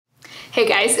Hey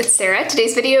guys, it's Sarah.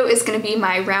 Today's video is going to be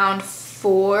my round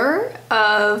 4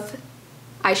 of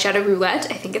eyeshadow roulette.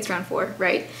 I think it's round 4,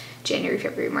 right? January,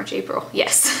 February, March, April.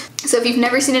 Yes. So if you've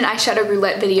never seen an eyeshadow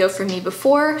roulette video from me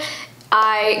before,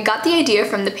 I got the idea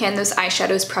from the Pan Those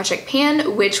Eyeshadows Project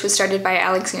Pan, which was started by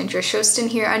Alexandra Shostin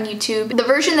here on YouTube. The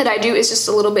version that I do is just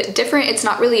a little bit different. It's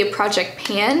not really a project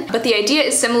pan, but the idea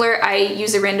is similar. I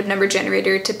use a random number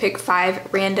generator to pick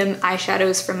 5 random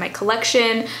eyeshadows from my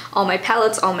collection, all my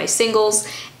palettes, all my singles,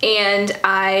 and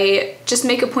I just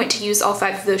make a point to use all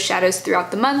 5 of those shadows throughout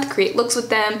the month, create looks with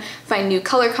them, find new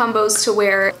color combos to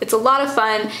wear. It's a lot of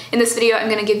fun. In this video, I'm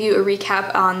gonna give you a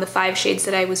recap on the 5 shades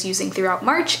that I was using throughout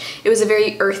March. It was a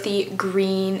very earthy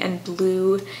green and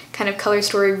blue kind of color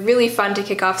story, really fun to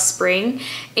kick off spring.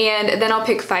 And then I'll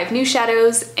pick 5 new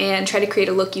shadows and try to create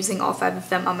a look using all 5 of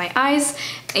them on my eyes.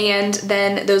 And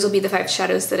then those will be the 5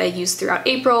 shadows that I use throughout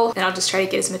April, and I'll just try to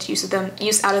get as much use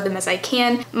out of them as I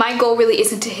can. My goal really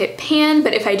isn't to hit pan,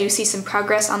 but if I do see some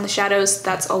progress on the shadows,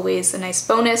 that's always a nice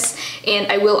bonus.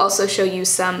 And I will also show you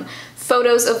some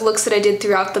photos of looks that I did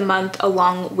throughout the month,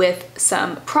 along with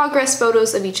some progress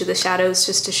photos of each of the shadows,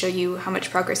 just to show you how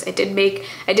much progress I did make.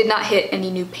 I did not hit any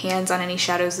new pans on any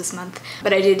shadows this month,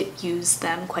 but I did use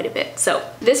them quite a bit. So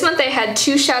this month I had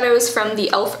 2 shadows from the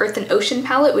e.l.f. Earth and Ocean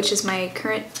palette, which is my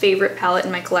current favorite palette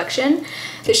in my collection.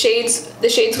 The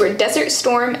shades were Desert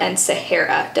Storm and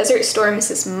Sahara. Desert Storm is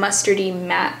this mustardy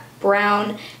matte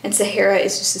brown, and Sahara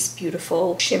is just this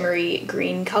beautiful shimmery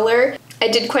green color. I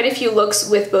did quite a few looks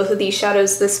with both of these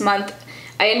shadows this month.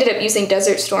 I ended up using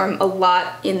Desert Storm a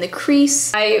lot in the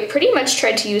crease. I pretty much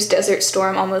tried to use Desert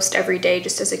Storm almost every day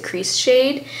just as a crease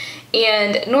shade.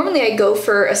 And normally I go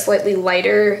for a slightly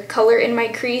lighter color in my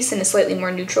crease and a slightly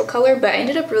more neutral color, but I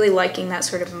ended up really liking that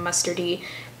sort of mustardy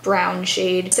brown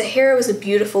shade. Sahara was a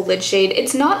beautiful lid shade.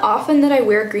 It's not often that I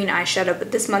wear green eyeshadow,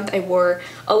 but this month I wore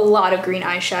a lot of green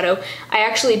eyeshadow. I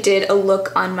actually did a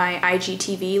look on my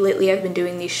IGTV. Lately I've been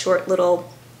doing these short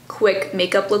little quick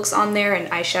makeup looks on there and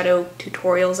eyeshadow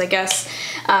tutorials, I guess.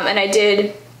 And I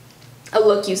did a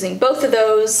look using both of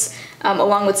those,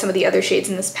 along with some of the other shades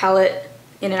in this palette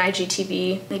in an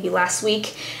IGTV maybe last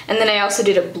week. And then I also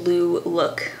did a blue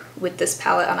look with this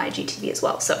palette on IGTV as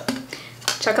well. So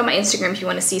check out my Instagram if you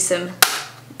want to see some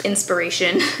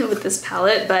inspiration with this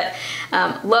palette, but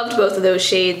loved both of those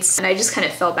shades, and I just kind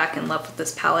of fell back in love with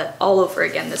this palette all over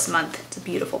again this month. It's a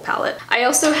beautiful palette. I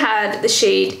also had the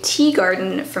shade Tea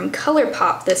Garden from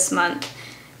ColourPop this month.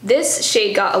 This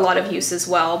shade got a lot of use as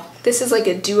well. This is like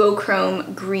a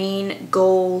duochrome green,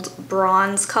 gold,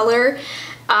 bronze color.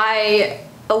 A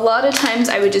lot of times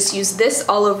I would just use this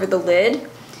all over the lid,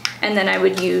 and then I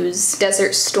would use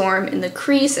Desert Storm in the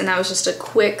crease, and that was just a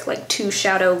quick like 2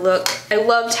 shadow look. I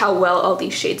loved how well all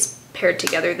these shades paired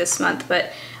together this month,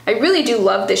 but I really do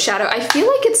love this shadow. I feel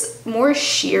like it's more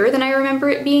sheer than I remember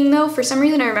it being though. For some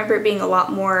reason I remember it being a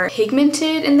lot more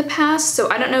pigmented in the past, so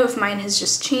I don't know if mine has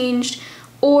just changed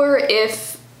or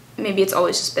if maybe it's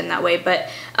always just been that way, but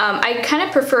I kind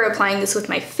of prefer applying this with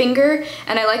my finger,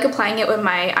 and I like applying it when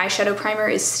my eyeshadow primer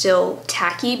is still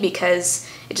tacky because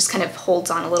it just kind of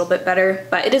holds on a little bit better,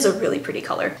 but it is a really pretty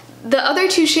color. The other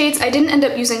 2 shades I didn't end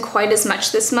up using quite as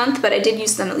much this month, but I did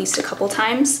use them at least a couple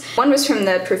times. One was from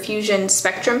the Profusion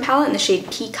Spectrum palette in the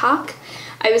shade Peacock.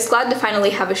 I was glad to finally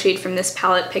have a shade from this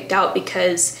palette picked out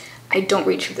because I don't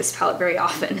reach for this palette very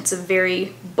often. It's a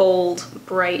very bold,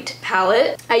 bright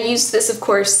palette. I used this, of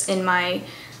course, in my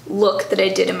look that I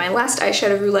did in my last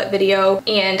eyeshadow roulette video,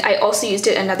 and I also used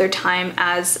it another time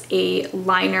as a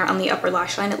liner on the upper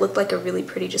lash line. It looked like a really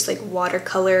pretty just like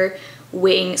watercolor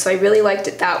wing, so I really liked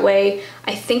it that way.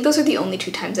 I think those are the only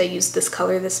 2 times I used this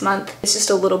color this month. It's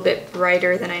just a little bit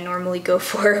brighter than I normally go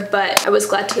for, but I was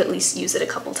glad to at least use it a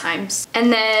couple times.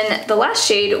 And then the last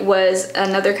shade was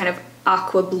another kind of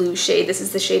aqua blue shade. This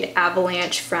is the shade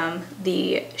Avalanche from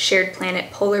the Shared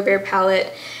Planet Polar Bear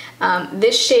palette.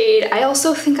 This shade, I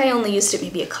also think I only used it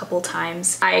maybe a couple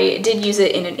times. I did use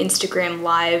it in an Instagram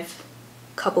live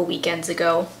a couple weekends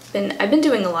ago. I've been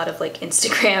doing a lot of like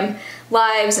Instagram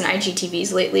lives and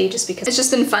IGTVs lately just because it's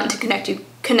just been fun to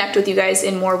connect with you guys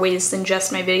in more ways than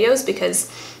just my videos, because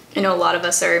I know a lot of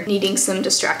us are needing some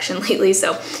distraction lately.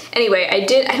 So anyway, I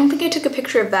don't think I took a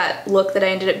picture of that look that I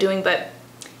ended up doing, but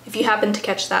if you happened to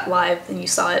catch that live, then you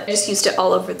saw it. I just used it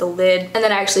all over the lid, and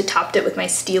then I actually topped it with my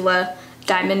Stila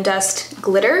Diamond Dust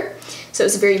glitter. So it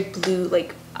was a very blue,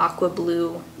 like aqua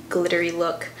blue, glittery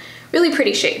look. Really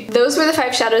pretty shade. Those were the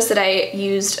 5 shadows that I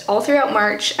used all throughout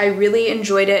March. I really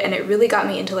enjoyed it, and it really got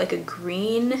me into like a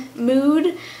green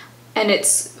mood. And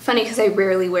it's funny because I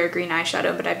rarely wear green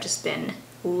eyeshadow, but I've just been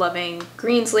loving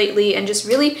greens lately, and just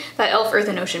really that e.l.f. Earth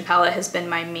and Ocean palette has been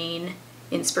my main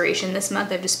inspiration this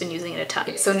month. I've just been using it a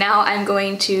ton. So now I'm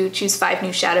going to choose 5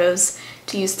 new shadows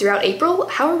to use throughout April.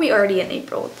 How are we already in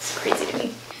April? It's crazy to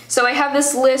me. So I have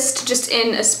this list just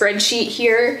in a spreadsheet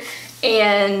here,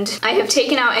 and I have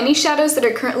taken out any shadows that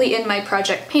are currently in my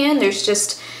project pan. There's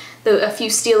just a few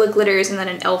Stila glitters and then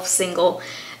an e.l.f. single.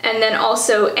 And then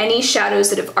also any shadows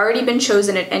that have already been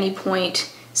chosen at any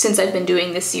point since I've been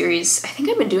doing this series. I think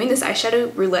I've been doing this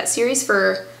eyeshadow roulette series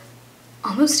for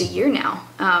almost a year now.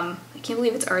 I can't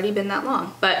believe it's already been that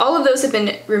long. But all of those have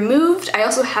been removed. I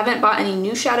also haven't bought any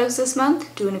new shadows this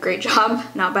month. Doing a great job,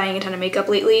 not buying a ton of makeup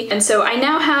lately. And so I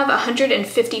now have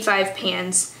 155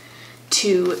 pans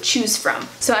to choose from.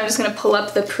 So I'm just gonna pull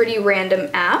up the Pretty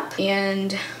Random app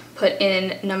and put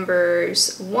in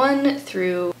numbers 1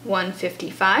 through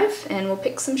 155, and we'll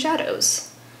pick some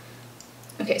shadows.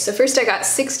 Okay, so first I got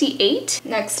 68.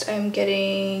 Next I'm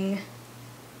getting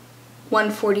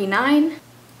 149.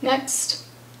 Next,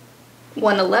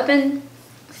 111,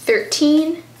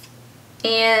 13,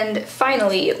 and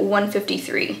finally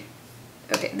 153.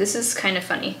 Okay, this is kind of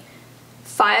funny.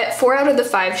 4 out of the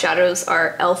 5 shadows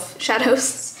are e.l.f.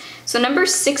 shadows. So number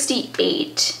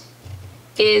 68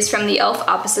 is from the e.l.f.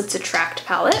 Opposites Attract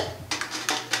palette,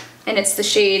 and it's the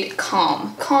shade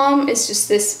Calm. Calm is just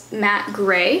this matte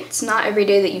gray. It's not every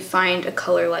day that you find a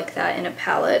color like that in a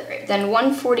palette. Then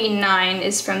 149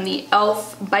 is from the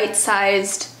e.l.f.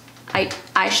 Bite-Sized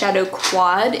Eyeshadow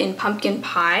Quad in Pumpkin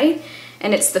Pie,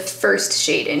 and it's the first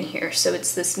shade in here. So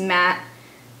it's this matte,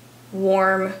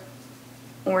 warm,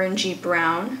 orangey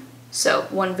brown. So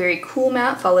one very cool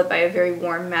matte followed by a very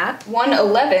warm matte.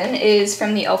 111 is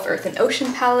from the e.l.f. Earth and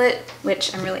Ocean palette,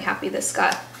 which I'm really happy this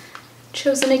got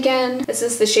chosen again. This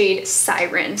is the shade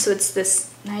Siren. So it's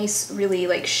this nice, really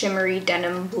like shimmery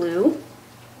denim blue,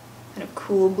 kind of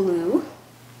cool blue.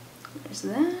 There's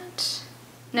that.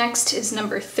 Next is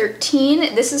number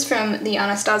 13. This is from the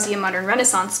Anastasia Modern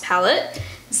Renaissance palette.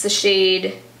 It's the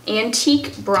shade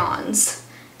Antique Bronze.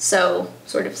 So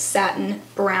sort of satin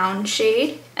brown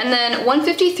shade. And then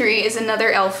 153 is another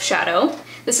e.l.f. shadow.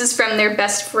 This is from their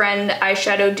Best Friend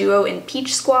eyeshadow duo in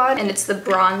Peach Squad, and it's the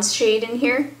bronze shade in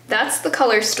here. That's the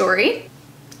color story.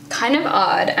 Kind of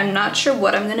odd. I'm not sure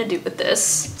what I'm gonna do with this.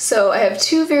 So I have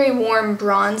 2 very warm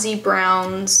bronzy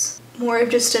browns, more of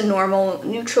just a normal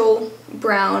neutral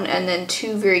brown, and then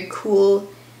 2 very cool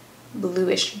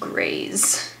bluish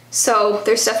grays. So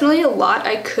there's definitely a lot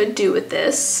I could do with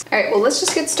this. All right, well, let's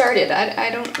just get started. I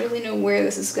don't really know where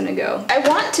this is gonna go. I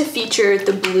want to feature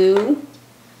the blue,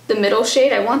 the middle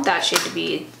shade. I want that shade to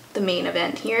be the main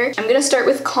event here. I'm gonna start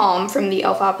with Calm from the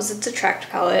e.l.f. Opposites Attract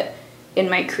palette in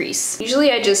my crease.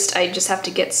 Usually I just have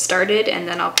to get started, and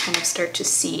then I'll kind of start to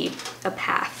see a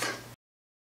path.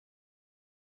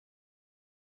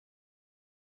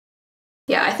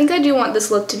 Yeah, I think I do want this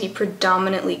look to be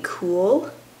predominantly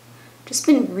cool. Just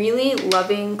been really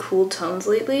loving cool tones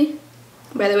lately.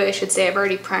 By the way, I should say I've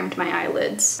already primed my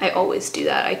eyelids. I always do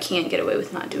that. I can't get away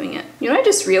with not doing it. You know what I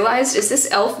just realized is this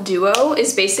e.l.f. duo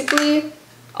is basically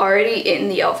already in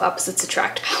the e.l.f. Opposites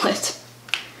Attract palette.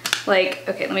 Like,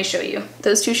 okay, let me show you.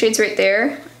 Those 2 shades right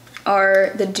there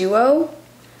are the duo,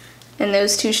 and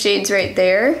those 2 shades right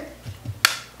there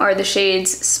are the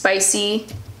shades Spicy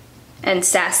and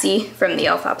Sassy from the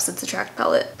e.l.f. Opposites Attract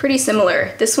palette. Pretty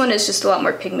similar. This one is just a lot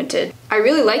more pigmented. I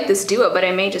really like this duo, but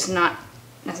I may just not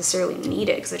necessarily need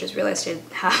it because I just realized I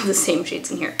have the same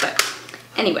shades in here. But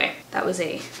anyway, that was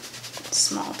a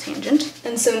small tangent.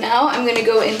 And so now I'm gonna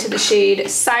go into the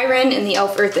shade Siren in the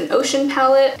e.l.f. Earth and Ocean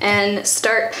palette and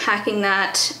start packing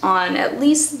that on at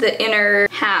least the inner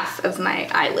half of my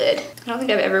eyelid. I don't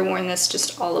think I've ever worn this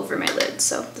just all over my lid,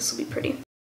 so this will be pretty.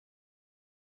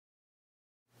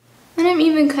 And I'm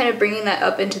even kind of bringing that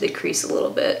up into the crease a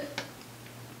little bit.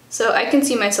 So I can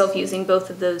see myself using both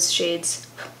of those shades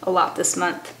a lot this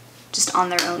month, just on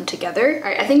their own together. All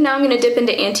right, I think now I'm gonna dip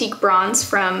into Antique Bronze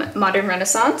from Modern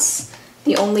Renaissance,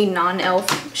 the only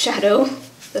non-e.l.f. shadow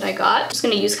that I got. I'm just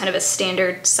gonna use kind of a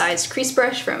standard sized crease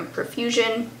brush from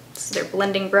Profusion. This is their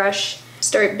blending brush.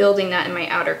 Start building that in my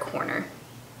outer corner.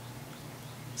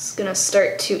 Just gonna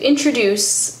start to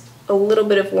introduce a little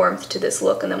bit of warmth to this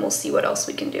look, and then we'll see what else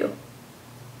we can do.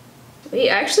 Wait,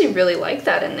 I actually really like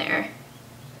that in there.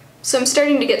 So I'm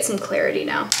starting to get some clarity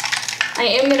now. I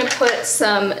am gonna put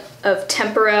some of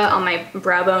Tempera on my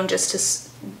brow bone just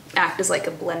to act as like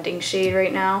a blending shade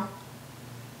right now,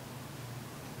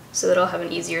 so that I'll have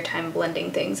an easier time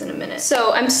blending things in a minute.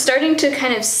 So I'm starting to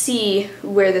kind of see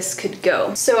where this could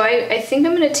go. So I think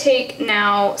I'm gonna take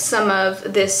now some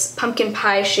of this Pumpkin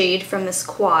Pie shade from this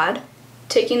quad,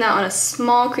 taking that on a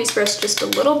small crease brush just a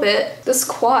little bit. This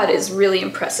quad is really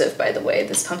impressive, by the way,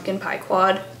 this Pumpkin Pie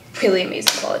quad. Really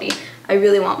amazing quality. I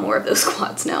really want more of those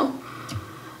quads now.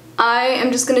 I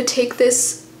am just gonna take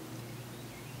this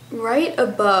right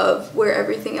above where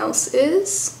everything else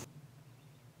is,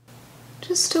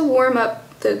 just to warm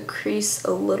up the crease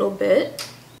a little bit.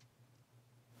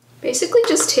 Basically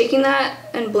just taking that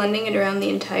and blending it around the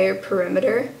entire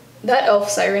perimeter. That e.l.f.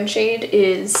 Siren shade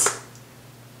is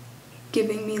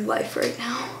giving me life right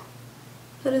now.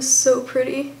 That is so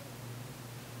pretty.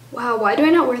 Wow, why do I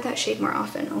not wear that shade more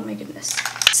often? Oh my goodness.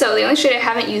 So the only shade I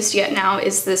haven't used yet now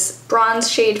is this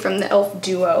bronze shade from the e.l.f.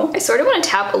 Duo. I sort of want to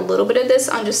tap a little bit of this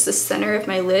on just the center of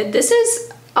my lid. This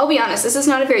is, I'll be honest, this is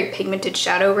not a very pigmented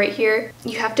shadow right here.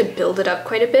 You have to build it up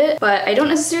quite a bit, but I don't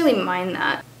necessarily mind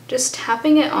that. Just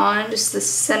tapping it on just the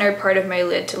center part of my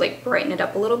lid to like brighten it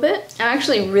up a little bit. I'm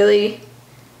actually really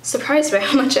surprised by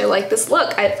how much I like this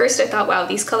look. At first I thought, wow,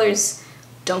 these colors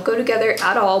don't go together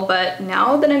at all, but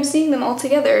now that I'm seeing them all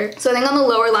together. So I think on the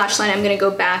lower lash line, I'm gonna go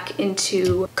back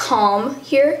into Calm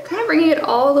here, kind of bringing it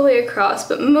all the way across,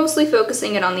 but mostly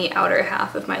focusing it on the outer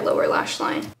half of my lower lash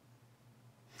line.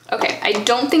 Okay, I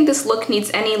don't think this look needs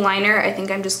any liner. I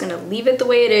think I'm just gonna leave it the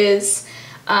way it is.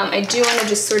 I do want to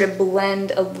just sort of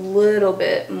blend a little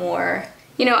bit more.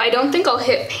 You know, I don't think I'll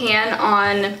hit pan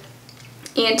on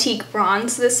Antique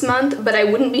Bronze this month, but I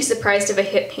wouldn't be surprised if I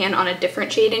hit pan on a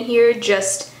different shade in here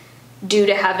just due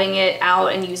to having it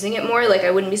out and using it more. Like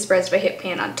I wouldn't be surprised if I hit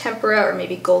pan on Tempera or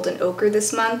maybe Golden Ochre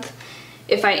this month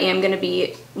if I am going to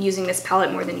be using this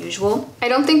palette more than usual. I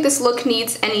don't think this look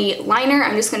needs any liner.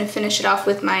 I'm just going to finish it off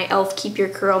with my e.l.f. Keep Your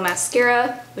Curl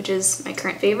mascara, which is my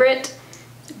current favorite.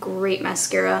 Great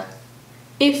mascara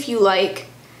if you like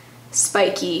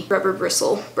spiky rubber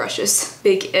bristle brushes.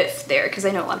 Big if there, because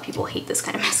I know a lot of people hate this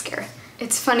kind of mascara.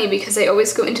 It's funny because I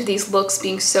always go into these looks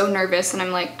being so nervous and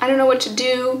I'm like, I don't know what to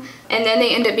do, and then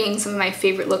they end up being some of my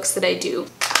favorite looks that I do.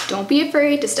 Don't be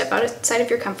afraid to step outside of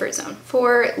your comfort zone.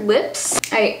 For lips,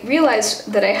 I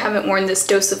realized that I haven't worn this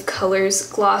Dose of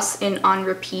Colors gloss on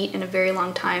repeat in a very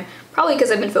long time, probably because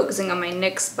I've been focusing on my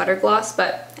NYX Butter Gloss,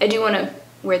 but I do want to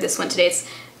wear this one today. It's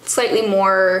slightly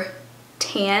more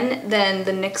tan than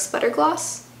the NYX Butter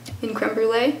Gloss in Creme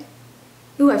Brulee.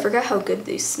 Ooh, I forgot how good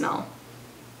these smell.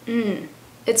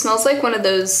 It smells like one of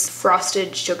those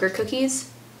frosted sugar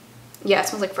cookies. Yeah, it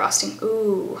smells like frosting.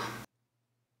 Ooh.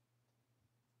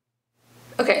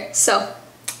 Okay, so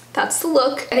that's the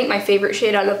look. I think my favorite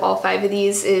shade out of all 5 of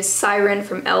these is Siren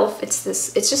from e.l.f. It's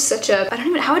just such a, I don't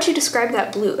even, how would you describe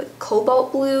that blue? Like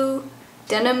cobalt blue?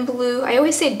 Denim blue? I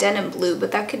always say denim blue,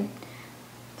 but that could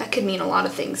mean a lot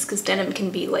of things because denim can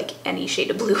be like any shade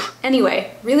of blue.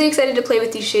 Anyway, really excited to play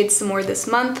with these shades some more this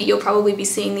month. You'll probably be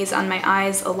seeing these on my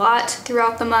eyes a lot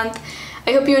throughout the month.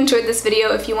 I hope you enjoyed this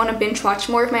video. If you want to binge watch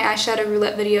more of my eyeshadow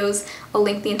roulette videos, I'll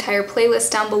link the entire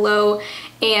playlist down below.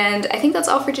 And I think that's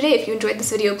all for today. If you enjoyed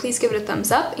this video, please give it a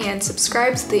thumbs up and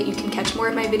subscribe so that you can catch more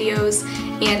of my videos.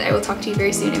 And I will talk to you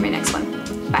very soon in my next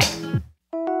one. Bye.